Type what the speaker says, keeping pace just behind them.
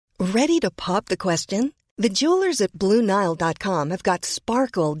Ready to pop the question? The jewelers at BlueNile.com have got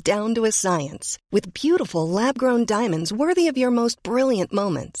sparkle down to a science with beautiful lab-grown diamonds worthy of your most brilliant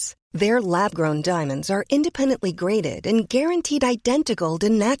moments. Their lab-grown diamonds are independently graded and guaranteed identical to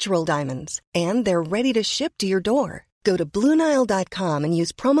natural diamonds, and they're ready to ship to your door. Go to BlueNile.com and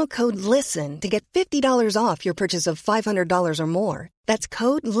use promo code LISTEN to get $50 off your purchase of $500 or more. That's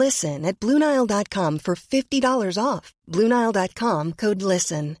code LISTEN at BlueNile.com for $50 off. BlueNile.com, code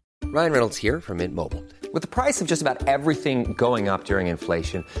LISTEN. Ryan Reynolds here from Mint Mobile. With the price of just about everything going up during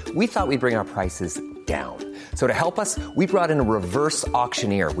inflation, we thought we'd bring our prices down. So to help us, we brought in a reverse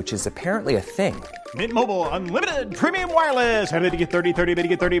auctioneer, which is apparently a thing. Mint Mobile Unlimited Premium Wireless. How to get 30, 30, how to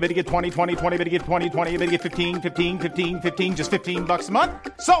get 30, how to get 20, 20, 20, how to get 20, 20, how to get 15, 15, 15, 15, just $15 a month?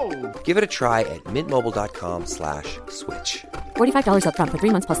 Sold! Give it a try at mintmobile.com/switch. $45 up front for 3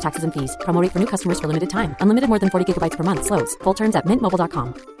 months plus taxes and fees. Promo rate for new customers for limited time. Unlimited more than 40 gigabytes per month. Slows full terms at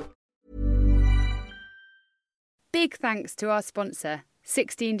mintmobile.com. Big thanks to our sponsor,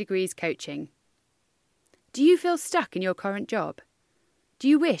 16 Degrees Coaching. Do you feel stuck in your current job? Do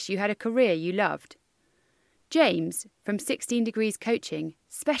you wish you had a career you loved? James, from 16 Degrees Coaching,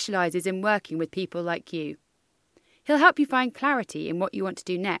 specialises in working with people like you. He'll help you find clarity in what you want to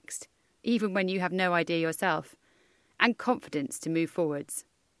do next, even when you have no idea yourself, and confidence to move forwards.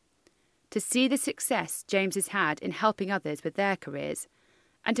 To see the success James has had in helping others with their careers,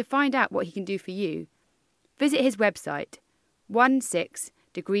 and to find out what he can do for you, visit his website,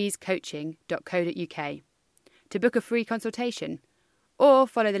 16degreescoaching.co.uk, to book a free consultation, or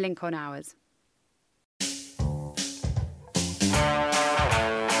follow the link on ours.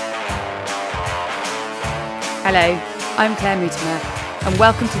 Hello, I'm Claire Mutimer, and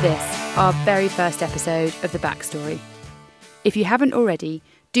welcome to this, our very first episode of The Backstory. If you haven't already,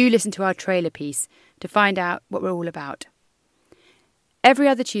 do listen to our trailer piece to find out what we're all about. Every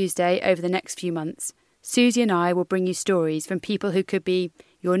other Tuesday over the next few months, Susie and I will bring you stories from people who could be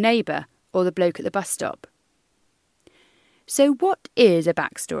your neighbour or the bloke at the bus stop. So what is a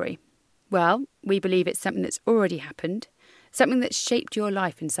backstory? Well, we believe it's something that's already happened, something that's shaped your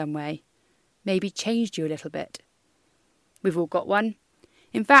life in some way, maybe changed you a little bit. We've all got one.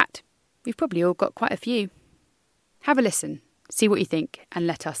 In fact, we've probably all got quite a few. Have a listen, see what you think, and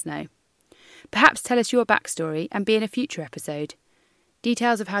let us know. Perhaps tell us your backstory and be in a future episode.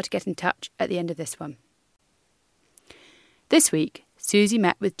 Details of how to get in touch at the end of this one. This week, Susie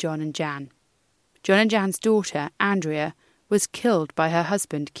met with John and Jan. John and Jan's daughter, Andrea, was killed by her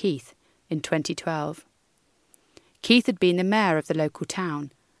husband, Keith, in 2012. Keith had been the mayor of the local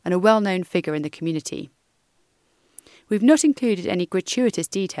town and a well-known figure in the community. We've not included any gratuitous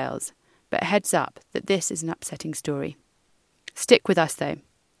details, but heads up that this is an upsetting story. Stick with us, though.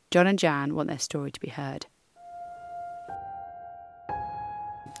 John and Jan want their story to be heard.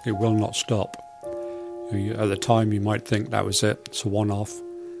 It will not stop. At the time you might think that was it, it's a one-off,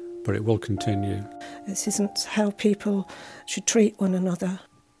 but it will continue. This isn't how people should treat one another.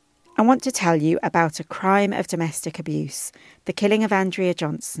 I want to tell you about a crime of domestic abuse, the killing of Andrea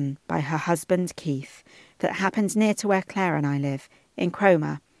Johnson by her husband Keith, that happened near to where Claire and I live, in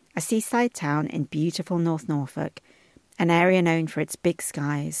Cromer, a seaside town in beautiful North Norfolk, an area known for its big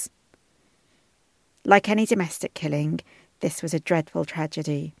skies. Like any domestic killing, this was a dreadful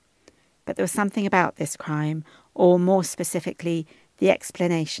tragedy. But there was something about this crime, or more specifically, the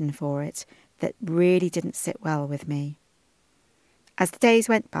explanation for it, that really didn't sit well with me. As the days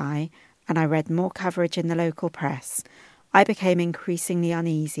went by, and I read more coverage in the local press, I became increasingly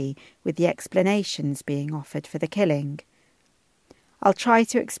uneasy with the explanations being offered for the killing. I'll try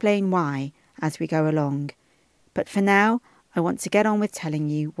to explain why as we go along, but for now, I want to get on with telling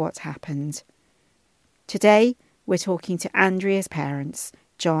you what happened. Today, we're talking to Andrea's parents,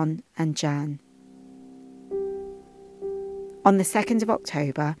 John and Jan. On the 2nd of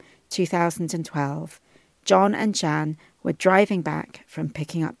October 2012, John and Jan were driving back from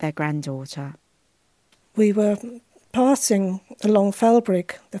picking up their granddaughter. We were passing along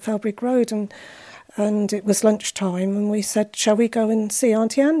Felbrigg, the Felbrigg Road, and it was lunchtime, and we said, shall we go and see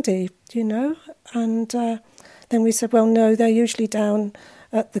Auntie Andy, And then we said, well, no, they're usually down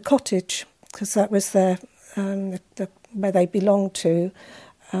at the cottage, because that was their where they belonged to.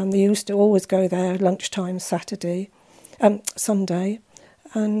 They used to always go there lunchtime Sunday. And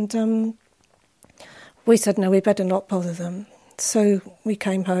we said, no, we better not bother them. So we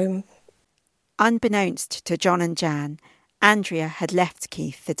came home. Unbeknownst to John and Jan, Andrea had left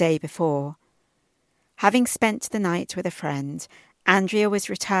Keith the day before. Having spent the night with a friend, Andrea was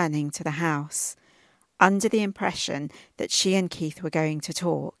returning to the house, under the impression that she and Keith were going to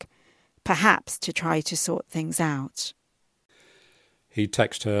talk, perhaps to try to sort things out. he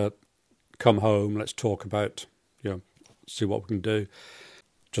texted her, come home, let's talk about, see what we can do.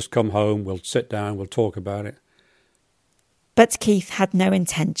 Just come home, we'll sit down, we'll talk about it. But Keith had no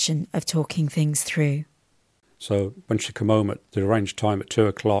intention of talking things through. So when she came home at the arranged time at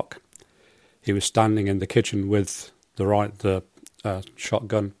 2:00, he was standing in the kitchen with the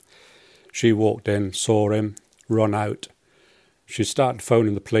shotgun. She walked in, saw him, run out. She started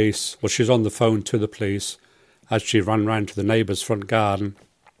phoning the police. Well, she was on the phone to the police as she ran round to the neighbour's front garden.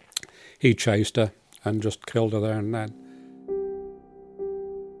 He chased her and just killed her there and then.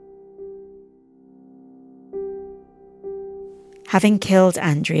 Having killed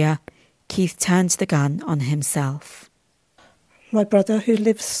Andrea, Keith turned the gun on himself. My brother, who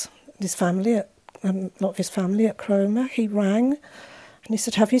lives with his family, a lot of his family at Cromer, he rang and he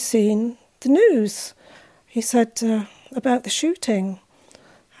said, have you seen the news? He said, about the shooting.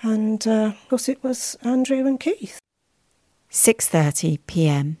 And of course it was Andrea and Keith. 6:30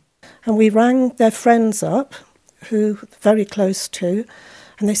 p.m. And we rang their friends up, who very close to,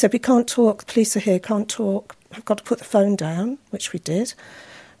 and they said, we can't talk, the police are here, can't talk. I've got to put the phone down, which we did.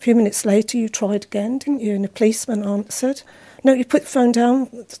 A few minutes later, you tried again, didn't you? And a policeman answered. No, you put the phone down,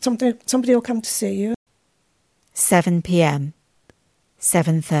 somebody will come to see you. 7 p.m,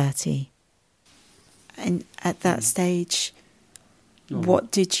 7:30. And at that stage,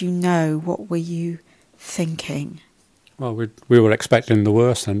 what did you know? What were you thinking? Well, we were expecting the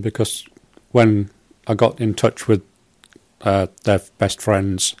worst then, because when I got in touch with their best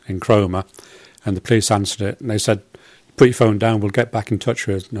friends in Cromer, and the police answered it, and they said, put your phone down, we'll get back in touch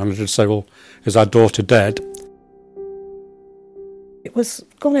with you. And I just say, well, is our daughter dead? It was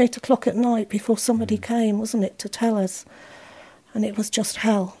gone 8:00 at night before somebody came, wasn't it, to tell us. And it was just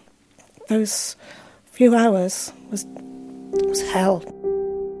hell. Those few hours was hell.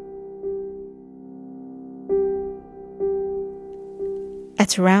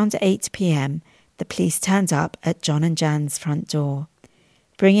 At around 8 p.m, the police turned up at John and Jan's front door,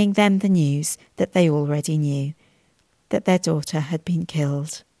 bringing them the news that they already knew, that their daughter had been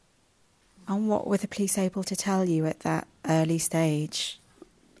killed. And what were the police able to tell you at that early stage?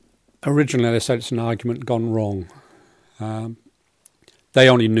 Originally, they said it's an argument gone wrong. They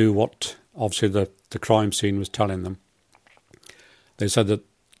only knew what, obviously, the crime scene was telling them. They said that,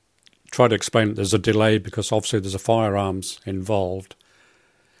 tried to explain that there's a delay because obviously there's a firearms involved.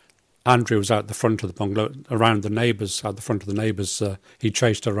 Andrea was out the front of the bungalow, around the neighbours, out the front of the neighbours. He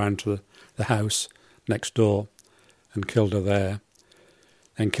chased her around to the house next door and killed her there,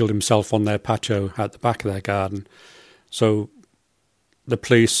 and killed himself on their patio at the back of their garden. So the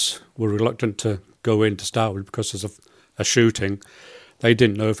police were reluctant to go in to start with because there's a shooting. They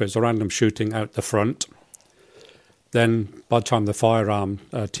didn't know if it was a random shooting out the front. Then by the time the firearm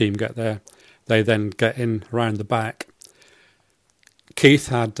team get there, they then get in around the back. Keith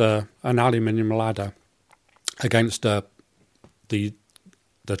had an aluminium ladder against the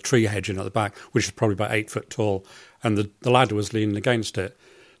tree hedging at the back, which is probably about 8 foot tall, and the ladder was leaning against it.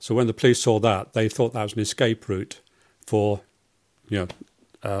 So when the police saw that, they thought that was an escape route for,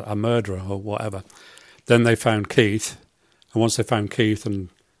 a murderer or whatever. Then they found Keith, and once they found Keith and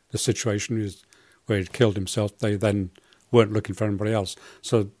the situation was where he'd killed himself, they then weren't looking for anybody else.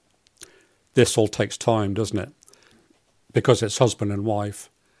 So this all takes time, doesn't it? Because it's husband and wife,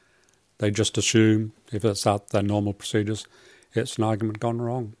 they just assume, if it's out their normal procedures, it's an argument gone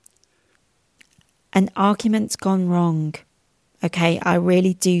wrong. An argument gone wrong. Okay, I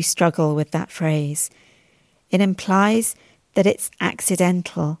really do struggle with that phrase. It implies that it's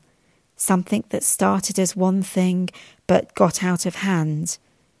accidental, something that started as one thing but got out of hand.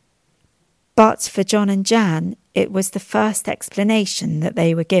 But for John and Jan, it was the first explanation that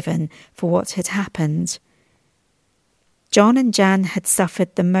they were given for what had happened. John and Jan had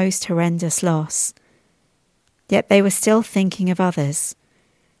suffered the most horrendous loss, yet they were still thinking of others.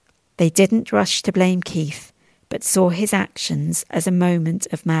 They didn't rush to blame Keith, but saw his actions as a moment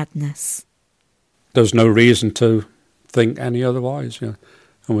of madness. There's no reason to think any otherwise. And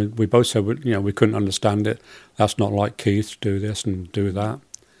we both said, we couldn't understand it. That's not like Keith to do this and do that.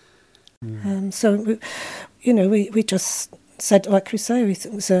 So, we just said, like we say,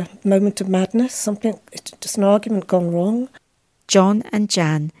 it was a moment of madness, just an argument gone wrong. John and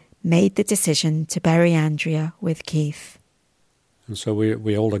Jan made the decision to bury Andrea with Keith. And so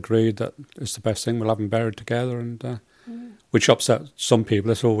we all agreed that it's the best thing, we'll have them buried together, and which upset some people.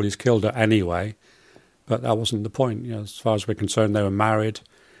 They thought, well, he's killed her anyway, but that wasn't the point. As far as we're concerned, they were married,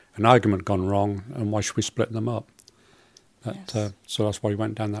 an argument gone wrong, and why should we split them up? So that's why we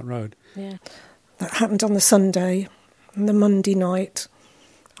went down that road. Yeah, that happened on the Sunday. On the Monday night,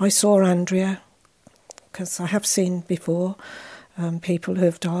 I saw Andrea, because I have seen before, people who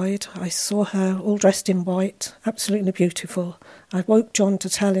have died. I saw her all dressed in white, absolutely beautiful. I woke John to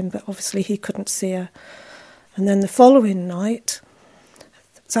tell him, but obviously he couldn't see her. And then the following night,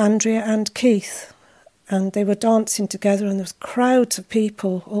 it was Andrea and Keith, and they were dancing together, and there was crowds of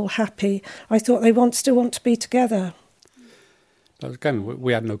people, all happy. I thought they still want to be together. But again,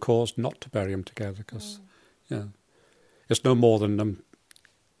 we had no cause not to bury them together, because it's no more than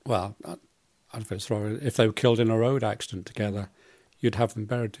if they were killed in a road accident together, you'd have them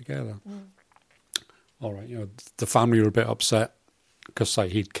buried together. All right, the family were a bit upset because, say,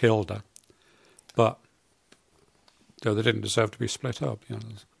 he'd killed her, but they didn't deserve to be split up.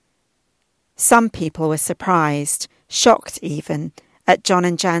 Some people were surprised, shocked even, at John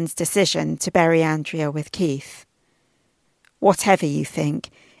and Jan's decision to bury Andrea with Keith. Whatever you think,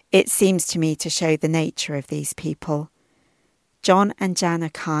 it seems to me to show the nature of these people. John and Jan are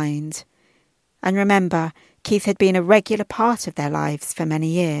kind. And remember, Keith had been a regular part of their lives for many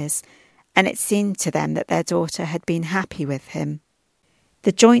years, and it seemed to them that their daughter had been happy with him.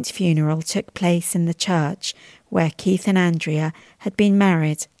 The joint funeral took place in the church where Keith and Andrea had been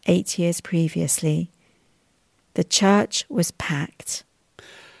married 8 years previously. The church was packed.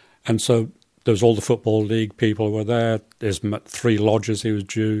 And so there was all the Football League people were there. There's 3 lodges he was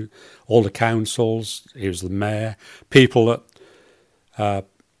due, all the councils, he was the mayor, people that...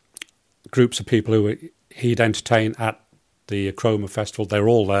 groups of people who he'd entertain at the Cromer Festival, they were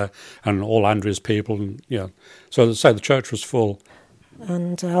all there, and all Andrea's people, and so as I say, the church was full.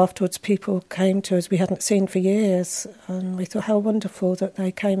 And afterwards people came to us we hadn't seen for years, and we thought how wonderful that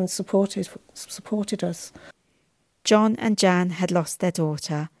they came and supported us. John and Jan had lost their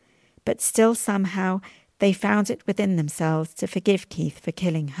daughter, but still somehow they found it within themselves to forgive Keith for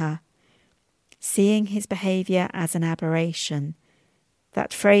killing her. Seeing his behaviour as an aberration,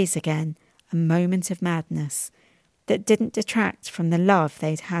 that phrase again, a moment of madness, that didn't detract from the love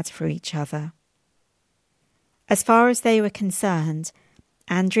they'd had for each other. As far as they were concerned,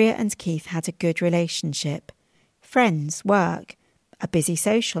 Andrea and Keith had a good relationship. Friends, work, a busy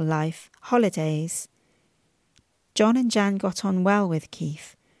social life, holidays. John and Jan got on well with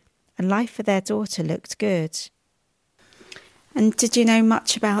Keith, and life for their daughter looked good. And did you know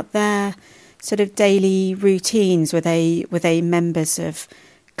much about their sort of daily routines? Were they members of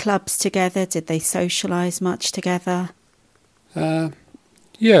clubs together? Did they socialise much together? I'll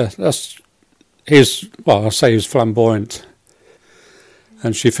say he was flamboyant,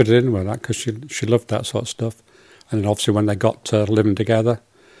 and she fitted in with that because she loved that sort of stuff. And then obviously when they got living together,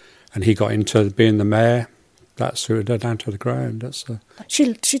 and he got into being the mayor, that suited her down to the ground.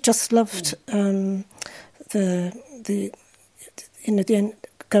 She just loved the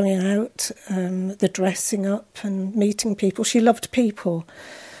going out, the dressing up and meeting people. She loved people.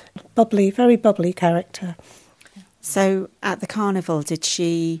 Bubbly, very bubbly character. So at the carnival, did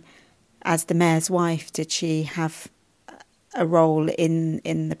she, as the mayor's wife, did she have a role in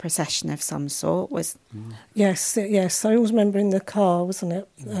the procession of some sort? Yes. I always remember in the car, wasn't it?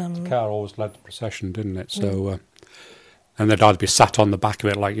 The car always led the procession, didn't it? So, and they'd either be sat on the back of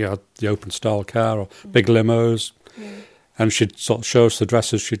it, like the open style car, or big limos. Yeah. And she'd sort of show us the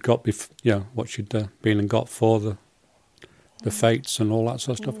dresses she'd got, what she'd been and got for the fetes and all that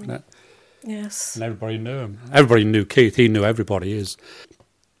sort of stuff, isn't it? Yes. And everybody knew him. Everybody knew Keith. He knew everybody. He's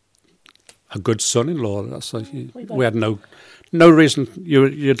a good son-in-law. We had no reason.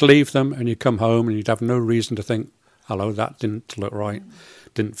 You'd leave them and you'd come home and you'd have no reason to think, hello, that didn't look right,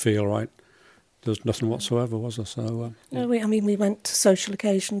 didn't feel right. There was nothing whatsoever, was there? So, No, we went to social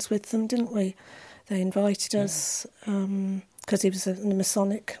occasions with them, didn't we? They invited us because he was in the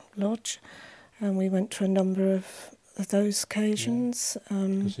Masonic Lodge, and we went to a number of those occasions.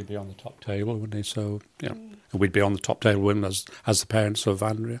 Because he'd be on the top table, wouldn't he? So, and we'd be on the top table with him as the parents of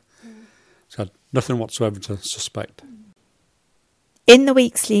Andrea. So nothing whatsoever to suspect. In the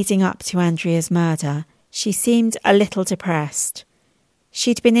weeks leading up to Andrea's murder, she seemed a little depressed.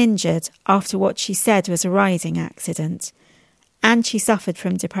 She'd been injured after what she said was a riding accident, and she suffered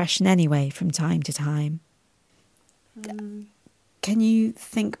from depression anyway from time to time. Can you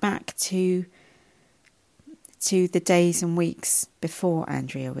think back to the days and weeks before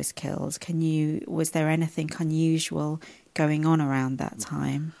Andrea was killed? Was there anything unusual going on around that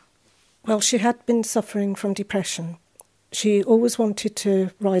time? Well, she had been suffering from depression. She always wanted to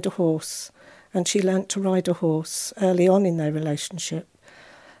ride a horse, and she learnt to ride a horse early on in their relationship.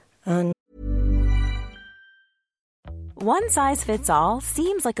 And one size fits all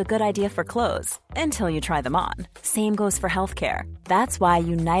seems like a good idea for clothes until you try them on. Same goes for healthcare. That's why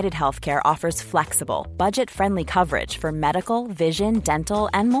United Healthcare offers flexible, budget-friendly coverage for medical, vision, dental,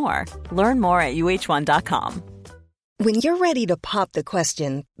 and more. Learn more at uh1.com. When you're ready to pop the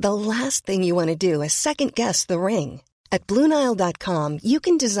question, the last thing you want to do is second-guess the ring. At BlueNile.com, you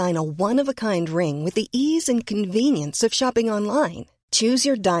can design a one-of-a-kind ring with the ease and convenience of shopping online. Choose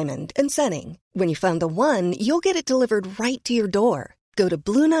your diamond and setting. When you find the one, you'll get it delivered right to your door. Go to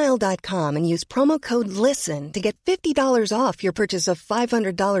BlueNile.com and use promo code LISTEN to get $50 off your purchase of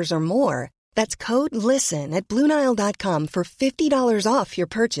 $500 or more. That's code LISTEN at BlueNile.com for $50 off your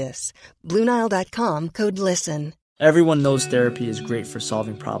purchase. BlueNile.com, code LISTEN. Everyone knows therapy is great for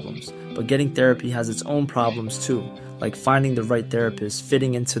solving problems, but getting therapy has its own problems too, like finding the right therapist,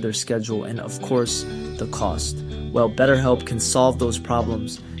 fitting into their schedule, and of course, the cost. Well, BetterHelp can solve those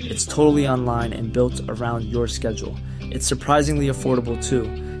problems. It's totally online and built around your schedule. It's surprisingly affordable too.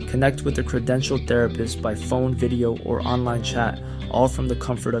 Connect with a credentialed therapist by phone, video, or online chat, all from the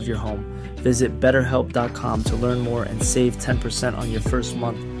comfort of your home. Visit BetterHelp.com to learn more and save 10% on your first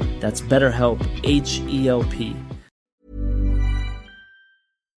month. That's BetterHelp, H-E-L-P.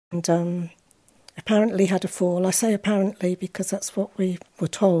 And apparently had a fall. I say apparently because that's what we were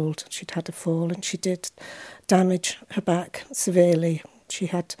told. She'd had a fall and she did damage her back severely. She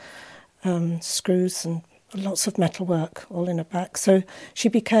had screws and lots of metal work all in her back. So she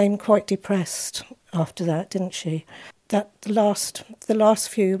became quite depressed after that, didn't she? That the last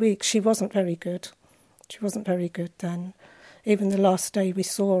few weeks, she wasn't very good. She wasn't very good then. Even the last day we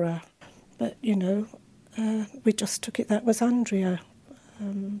saw her. But, we just took it that was Andrea.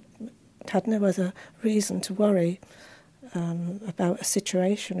 Had no other reason to worry about a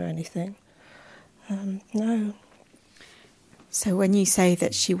situation or anything. No. So when you say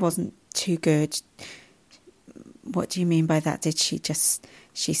that she wasn't too good, what do you mean by that? Did she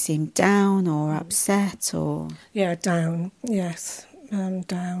seem down or upset or? Yeah, down, yes,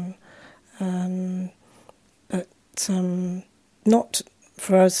 down. But not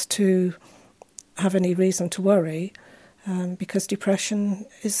for us to have any reason to worry. Because depression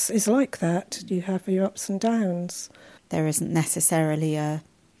is like that. You have your ups and downs. There isn't necessarily a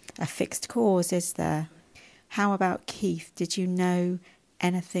fixed cause, is there? How about Keith? Did you know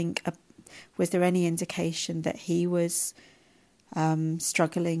anything? Was there any indication that he was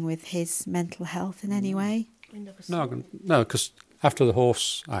struggling with his mental health in any way? No, because after the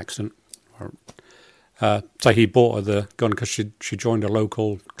horse accident, so he bought her the gun because she joined a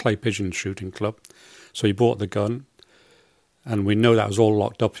local clay pigeon shooting club. So he bought the gun. And we know that was all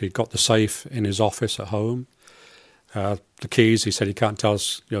locked up. He got the safe in his office at home. The keys, he said he can't tell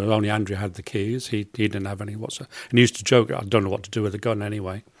us, only Andrea had the keys. He didn't have any whatsoever. And he used to joke, I don't know what to do with the gun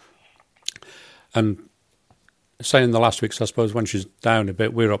anyway. And saying the last weeks, I suppose, when she's down a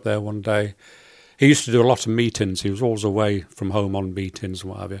bit, we were up there one day. He used to do a lot of meetings. He was always away from home on meetings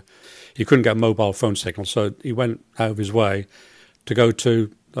and what have you. He couldn't get a mobile phone signal, so he went out of his way to go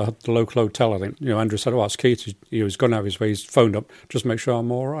to the local hotel. I think, Andrew said, "Oh, it's Keith." He was going out of his way. He's phoned up, just make sure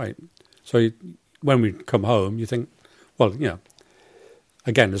I'm all right. So when we come home, you think, well,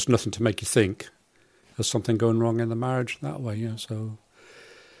 again, there's nothing to make you think there's something going wrong in the marriage that way. So,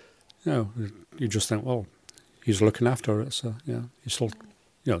 you just think, well, he's looking after her. So, he's still,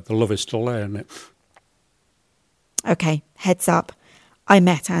 the love is still there, isn't it? Okay, heads up. I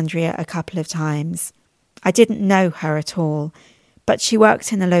met Andrea a couple of times. I didn't know her at all. But she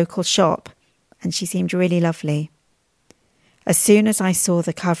worked in a local shop and she seemed really lovely. As soon as I saw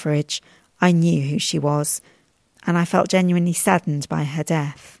the coverage, I knew who she was and I felt genuinely saddened by her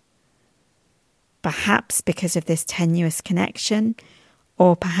death. Perhaps because of this tenuous connection,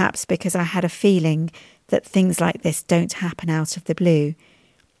 or perhaps because I had a feeling that things like this don't happen out of the blue,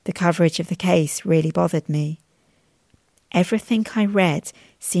 the coverage of the case really bothered me. Everything I read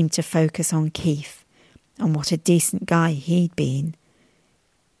seemed to focus on Keith and what a decent guy he'd been.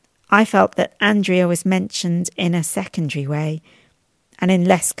 I felt that Andrea was mentioned in a secondary way and in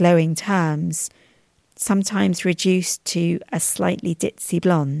less glowing terms, sometimes reduced to a slightly ditzy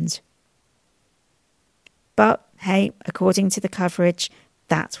blonde. But, hey, according to the coverage,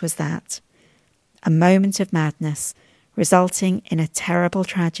 that was that. A moment of madness resulting in a terrible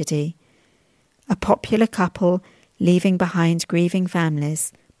tragedy. A popular couple leaving behind grieving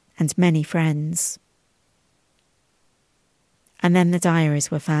families and many friends. And then the diaries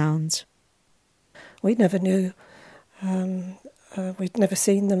were found. We never knew. We'd never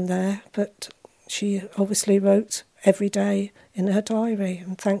seen them there, but she obviously wrote every day in her diary,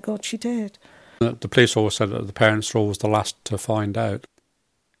 and thank God she did. The police always said that the parents were always the last to find out.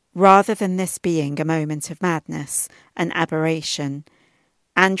 Rather than this being a moment of madness, an aberration,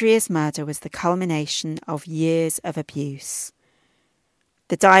 Andrea's murder was the culmination of years of abuse.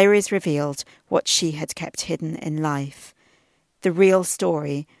 The diaries revealed what she had kept hidden in life, the real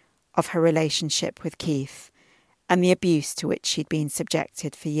story of her relationship with Keith, and the abuse to which she'd been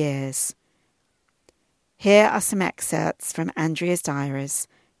subjected for years. Here are some excerpts from Andrea's diaries,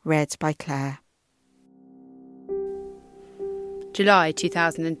 read by Claire. July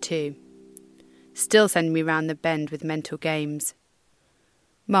 2002. Still sending me round the bend with mental games.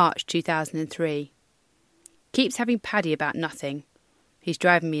 March 2003. Keeps having Paddy about nothing. He's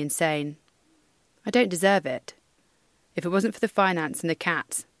driving me insane. I don't deserve it. If it wasn't for the finance and the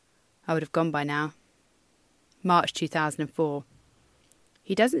cats, I would have gone by now. March 2004.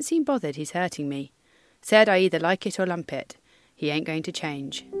 He doesn't seem bothered he's hurting me. Said I either like it or lump it. He ain't going to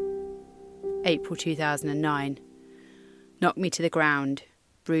change. April 2009. Knocked me to the ground.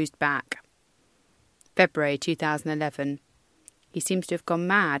 Bruised back. February 2011. He seems to have gone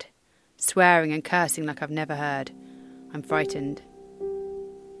mad. Swearing and cursing like I've never heard. I'm frightened.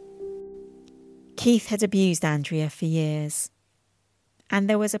 Keith had abused Andrea for years. And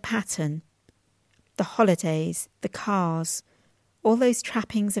there was a pattern. The holidays, the cars, all those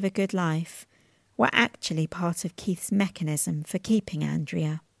trappings of a good life were actually part of Keith's mechanism for keeping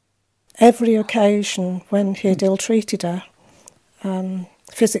Andrea. Every occasion when he had ill-treated her,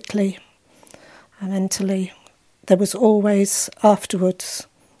 physically and mentally, there was always afterwards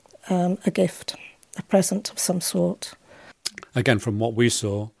a gift, a present of some sort. Again, from what we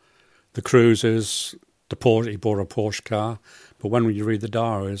saw, the cruises, he bought a Porsche car, but when you read the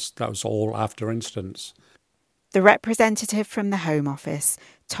diaries, that was all after incidents. The representative from the Home Office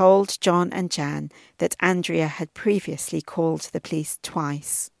told John and Jan that Andrea had previously called the police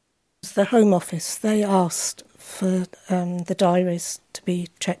twice. The Home Office, they asked for the diaries to be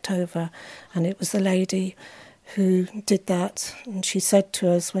checked over, and it was the lady who did that. And she said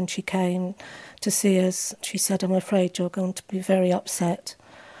to us when she came to see us, she said, "I'm afraid you're going to be very upset."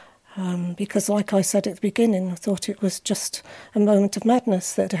 Because like I said at the beginning, I thought it was just a moment of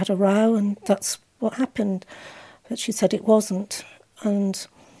madness, that it had a row and that's what happened. But she said it wasn't. And,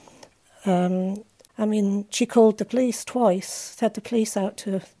 she called the police twice, had the police out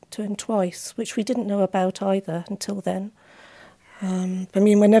to him twice, which we didn't know about either until then.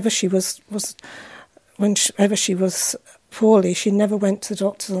 Whenever she was poorly, she never went to the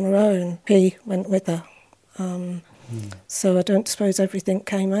doctors on her own. He went with her. So I don't suppose everything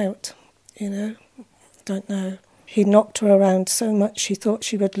came out, Don't know. He knocked her around so much she thought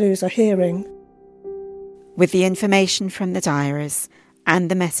she would lose her hearing. With the information from the diaries and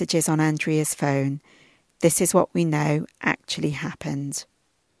the messages on Andrea's phone, this is what we know actually happened.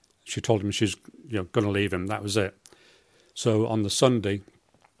 She told him she's going to leave him, that was it. So on the Sunday,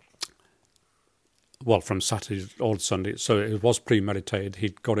 from Saturday all to Sunday, so it was premeditated.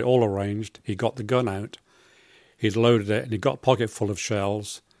 He'd got it all arranged. He got the gun out. He'd loaded it and he got a pocket full of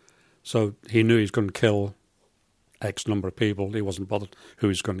shells. So he knew he was going to kill X number of people. He wasn't bothered who he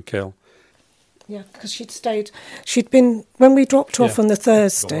was going to kill. Yeah, because when we dropped off on the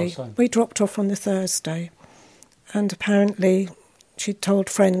Thursday, and apparently she'd told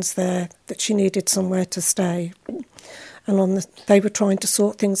friends there that she needed somewhere to stay. And they were trying to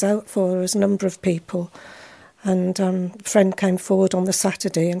sort things out for her as a number of people. And a friend came forward on the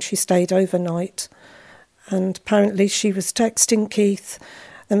Saturday and she stayed overnight. And apparently she was texting Keith.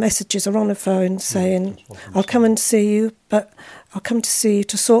 The messages are on her phone saying, "I'll come and see you, but I'll come to see you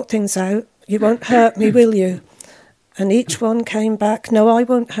to sort things out. You won't hurt me, will you?" And each one came back, "No, I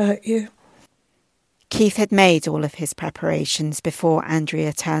won't hurt you." Keith had made all of his preparations before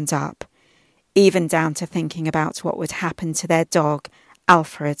Andrea turned up, even down to thinking about what would happen to their dog,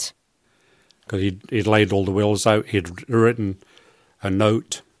 Alfred. Because he'd laid all the wills out. He'd written a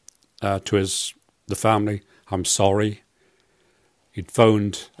note to the family, "I'm sorry." He'd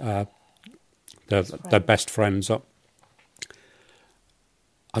phoned their best friends up.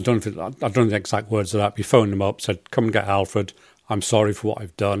 I don't know the exact words of that, but he phoned them up, said, "Come and get Alfred. I'm sorry for what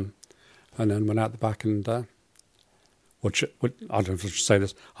I've done." And then went out the back and, I don't know if I should say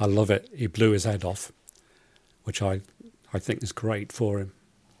this, I love it. He blew his head off, which I think is great for him.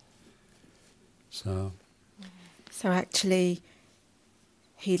 So actually,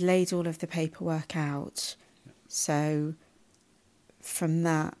 he laid all of the paperwork out. So from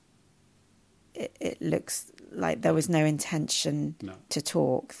that, it looks like there was no intention to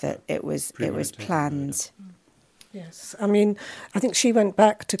talk, that it was planned. Yes, I think she went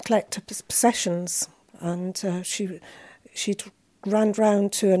back to collect her possessions, and she ran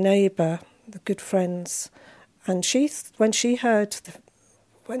round to a neighbour, the good friends, and she ran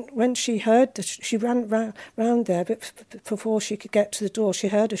round there, but before she could get to the door, she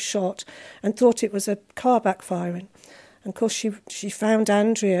heard a shot and thought it was a car backfiring. And of course, she found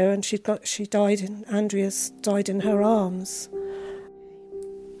Andrea, and Andrea's died in her arms.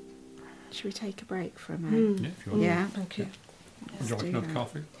 Should we take a break for a moment? Yeah, if you want. Yeah. Thank you. Would you like another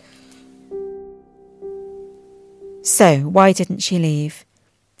coffee? So, why didn't she leave?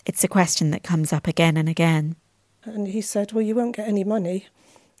 It's a question that comes up again and again. And he said, well, you won't get any money.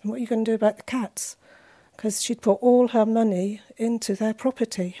 And what are you going to do about the cats? Because she'd put all her money into their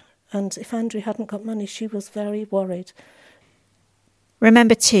property. And if Andrea hadn't got money, she was very worried.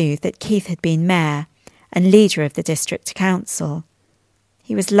 Remember too that Keith had been mayor and leader of the district council.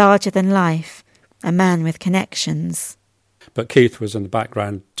 He was larger than life, a man with connections. But Keith was in the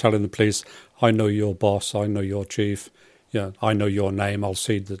background telling the police, I know your boss, I know your chief, I know your name, I'll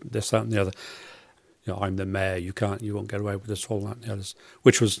see this, that and the other. I'm the mayor, you won't get away with this, all that and the others.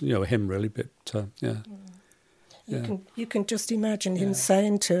 Which was, him really, but You can just imagine him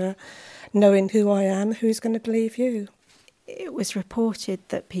saying to her, knowing who I am, who's going to believe you? It was reported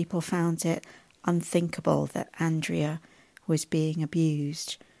that people found it unthinkable that Andrea was being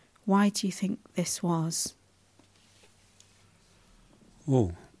abused. Why do you think this was?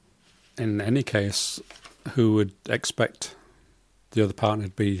 Oh, in any case, who would expect the other partner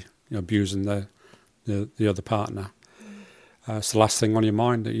to be abusing the other partner? It's the last thing on your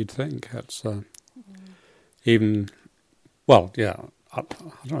mind that you'd think. It's even, well, yeah, I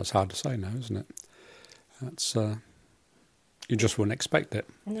don't know, it's hard to say now, isn't it? It's you just wouldn't expect it.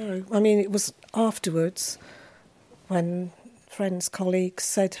 No, I mean, it was afterwards when friends, colleagues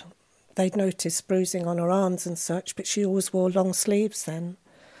said they'd noticed bruising on her arms and such, but she always wore long sleeves then.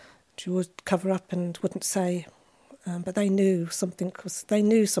 She would cover up and wouldn't say, but they knew something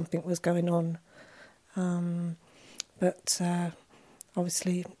was going on. But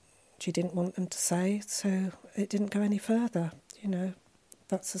obviously she didn't want them to say, so it didn't go any further.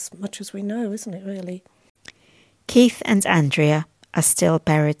 That's as much as we know, isn't it, really? Keith and Andrea are still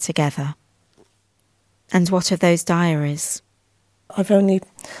buried together. And what of those diaries? I've only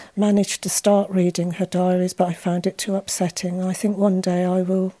managed to start reading her diaries, but I found it too upsetting. I think one day I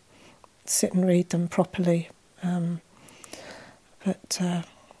will sit and read them properly. Yeah.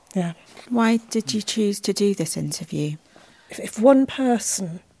 Why did you choose to do this interview? If one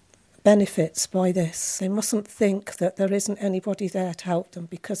person benefits by this, they mustn't think that there isn't anybody there to help them,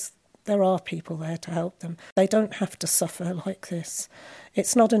 because there are people there to help them. They don't have to suffer like this.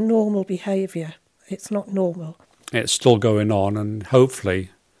 It's not a normal behaviour. It's not normal. It's still going on, and hopefully,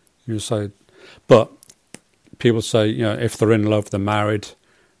 but people say, if they're in love, they're married,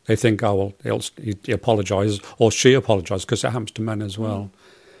 they think, oh, well, he apologises, or she apologises, because it happens to men as well.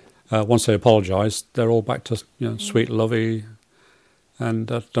 Once they apologise, they're all back to, sweet, lovey, and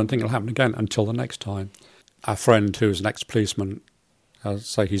don't think it'll happen again until the next time. Our friend, who's an ex-policeman,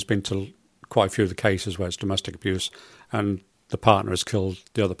 say he's been to quite a few of the cases where it's domestic abuse, and the partner has killed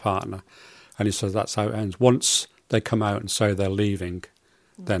the other partner, and he says that's how it ends. Once they come out and say they're leaving,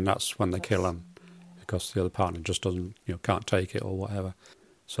 then that's when they kill them, because the other partner just doesn't, can't take it or whatever.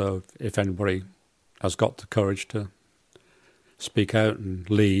 So if anybody has got the courage to speak out and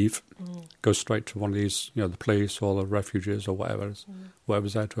leave, go straight to one of these, the police or the refugees or whatever's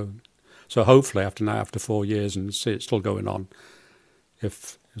there to them. So hopefully after 4 years and see it's still going on,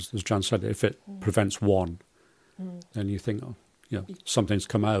 if, as Jan said, if it prevents one, then you think, something's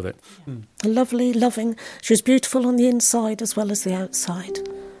come out of it. Lovely, loving. She was beautiful on the inside as well as the outside.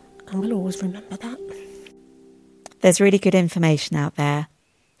 And we'll always remember that. There's really good information out there.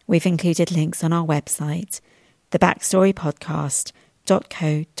 We've included links on our website,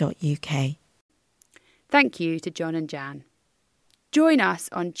 thebackstorypodcast.co.uk. Thank you to John and Jan. Join us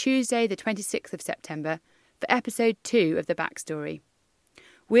on Tuesday the 26th of September for episode 2 of The Backstory.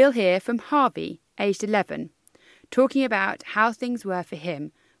 We'll hear from Harvey, aged 11, talking about how things were for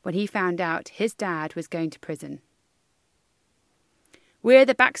him when he found out his dad was going to prison. We're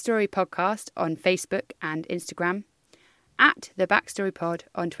The Backstory Podcast on Facebook and Instagram, at The Backstory Pod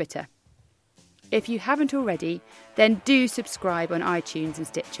on Twitter. If you haven't already, then do subscribe on iTunes and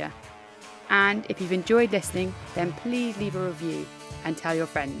Stitcher. And if you've enjoyed listening, then please leave a review and tell your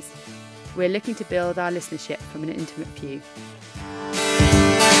friends. We're looking to build our listenership from an intimate few.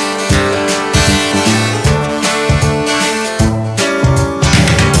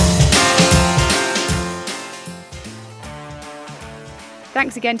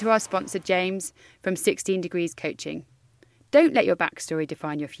 Thanks again to our sponsor, James, from 16 Degrees Coaching. Don't let your backstory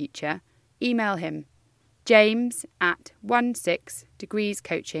define your future. Email him,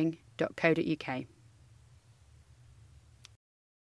 james@16degreescoaching.co.uk.